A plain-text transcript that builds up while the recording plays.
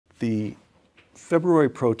the February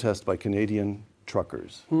protest by Canadian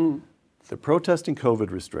truckers. They're protesting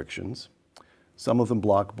COVID restrictions. Some of them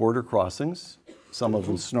block border crossings. Some of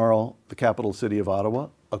them snarl the capital city of Ottawa.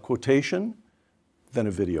 A quotation, then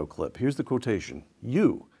a video clip. Here's the quotation.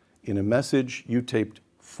 You, in a message you taped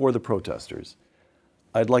for the protesters,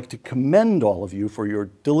 I'd like to commend all of you for your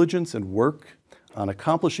diligence and work on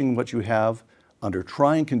accomplishing what you have under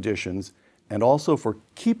trying conditions, and also for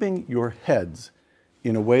keeping your heads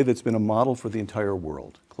in a way that's been a model for the entire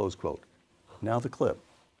world. Close quote. Now the clip.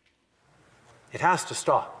 It has to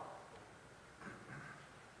stop.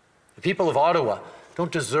 The people of Ottawa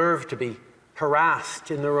don't deserve to be harassed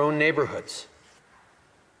in their own neighborhoods.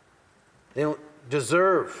 They don't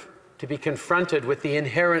deserve to be confronted with the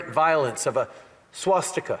inherent violence of a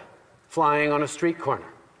swastika flying on a street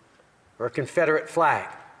corner, or a Confederate flag,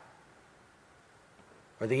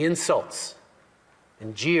 or the insults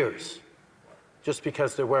and jeers just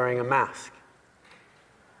because they're wearing a mask.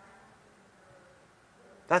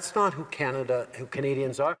 That's not who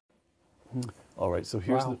Canadians are. All right, so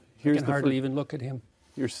I can hardly even look at him.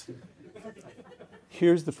 Here's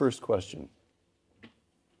the first question.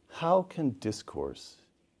 How can discourse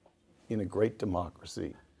in a great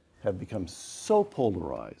democracy have become so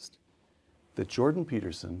polarized that Jordan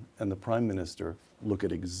Peterson and the Prime Minister look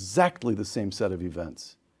at exactly the same set of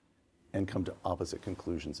events and come to opposite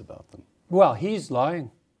conclusions about them? Well, he's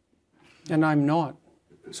lying, and I'm not.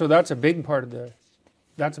 So that's a big part of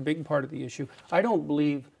the issue. I don't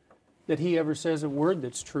believe that he ever says a word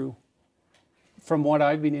that's true. From what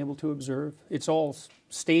I've been able to observe, it's all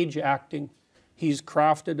stage acting. He's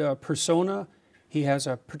crafted a persona. He has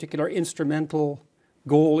a particular instrumental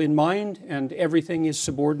goal in mind, and everything is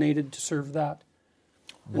subordinated to serve that.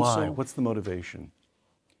 Why? So, what's the motivation?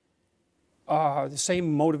 The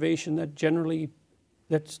same motivation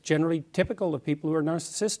that's generally typical of people who are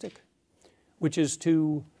narcissistic, which is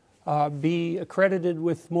to be accredited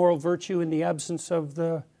with moral virtue in the absence of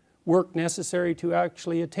the work necessary to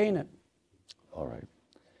actually attain it. All right.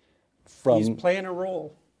 He's playing a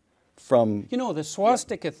role. You know, the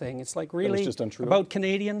swastika thing, it's like really just untrue. About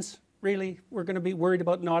Canadians, really, we're going to be worried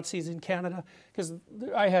about Nazis in Canada? Because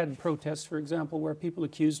I had protests, for example, where people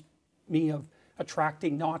accused me of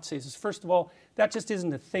attracting Nazis. First of all, that just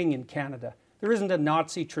isn't a thing in Canada. There isn't a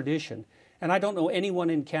Nazi tradition. And I don't know anyone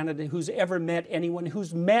in Canada who's ever met anyone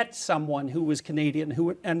who's met someone who was Canadian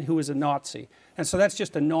and who was a Nazi. And so that's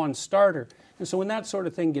just a non-starter. And so when that sort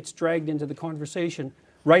of thing gets dragged into the conversation,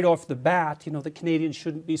 right off the bat, you know, the Canadians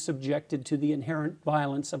shouldn't be subjected to the inherent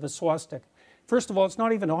violence of a swastika. First of all, it's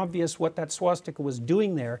not even obvious what that swastika was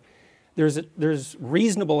doing there. There's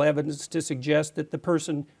reasonable evidence to suggest that the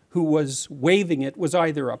person who was waving it was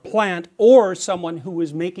either a plant or someone who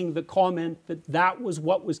was making the comment that that was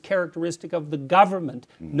what was characteristic of the government,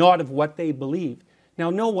 not of what they believe. Now,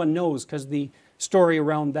 no one knows, because the story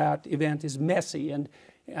around that event is messy, and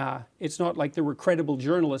it's not like there were credible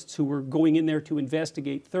journalists who were going in there to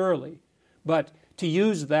investigate thoroughly. But to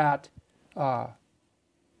use that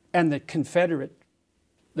and the Confederate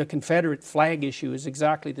flag issue is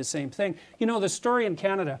exactly the same thing. You know, the story in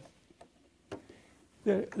Canada,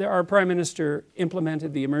 our Prime Minister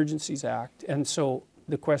implemented the Emergencies Act, and so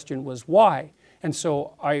the question was why? And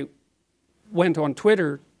so I went on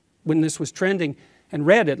Twitter when this was trending and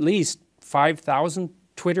read at least 5,000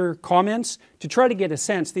 Twitter comments to try to get a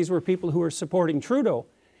sense. These were people who were supporting Trudeau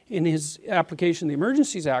in his application of the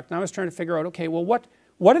Emergencies Act. And I was trying to figure out, okay, well,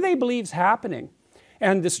 what do they believe is happening?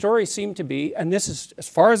 And the story seemed to be, and this is as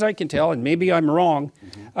far as I can tell, and maybe I'm wrong,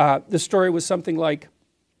 the story was something like,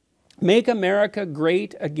 "Make America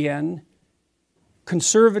Great Again."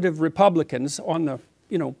 Conservative Republicans on the,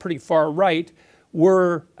 pretty far right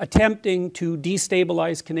were attempting to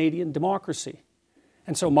destabilize Canadian democracy.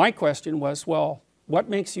 And so my question was, well, what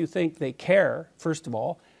makes you think they care, first of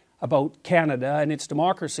all, about Canada and its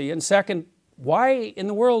democracy? And second, why in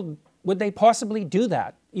the world would they possibly do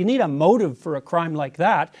that? You need a motive for a crime like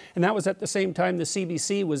that. And that was at the same time the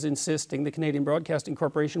CBC was insisting, the Canadian Broadcasting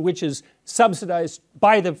Corporation, which is subsidized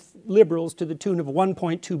by the Liberals to the tune of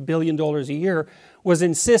 $1.2 billion a year, was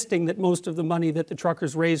insisting that most of the money that the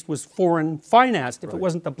truckers raised was foreign financed. If it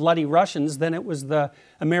wasn't the bloody Russians, then it was the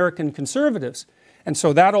American conservatives. And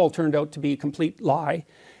so that all turned out to be a complete lie.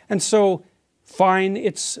 And so, fine,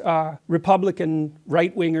 it's Republican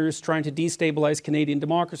right-wingers trying to destabilize Canadian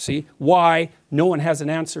democracy. Why? No one has an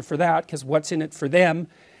answer for that, because what's in it for them?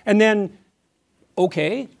 And then,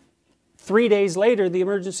 okay, 3 days later, the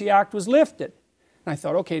Emergency Act was lifted. And I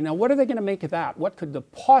thought, okay, now what are they going to make of that? What could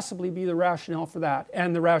possibly be the rationale for that?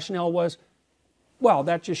 And the rationale was, well,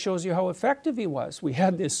 that just shows you how effective he was. We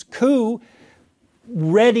had this coup.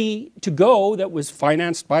 ready to go that was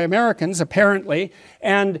financed by Americans, apparently,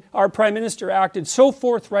 and our Prime Minister acted so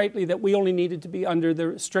forthrightly that we only needed to be under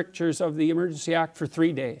the strictures of the Emergency Act for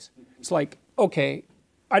 3 days. It's like, okay,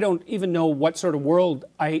 I don't even know what sort of world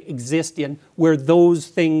I exist in where those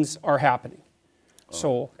things are happening.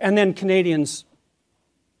 So, and then Canadians,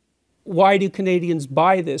 why do Canadians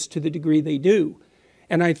buy this to the degree they do?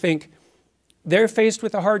 And I think they're faced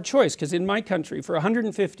with a hard choice, because in my country, for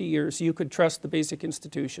 150 years, you could trust the basic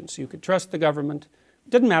institutions. You could trust the government.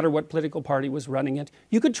 It didn't matter what political party was running it.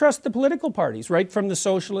 You could trust the political parties, right from the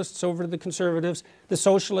socialists over to the conservatives. The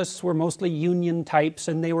socialists were mostly union types,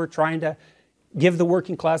 and they were trying to give the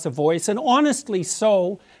working class a voice, and honestly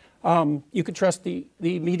so. You could trust the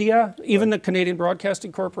media. Even the Canadian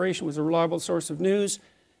Broadcasting Corporation was a reliable source of news.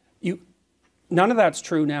 None of that's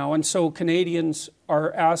true now, and so Canadians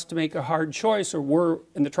are asked to make a hard choice, or were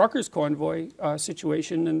in the truckers' convoy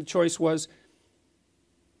situation, and the choice was,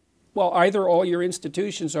 well, either all your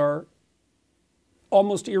institutions are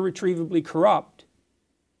almost irretrievably corrupt,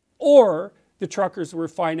 or the truckers were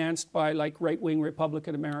financed by like right-wing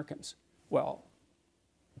Republican Americans. Well,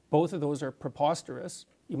 both of those are preposterous.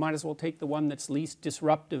 You might as well take the one that's least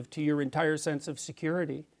disruptive to your entire sense of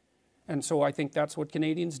security. And so I think that's what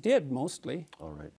Canadians did, mostly. All right.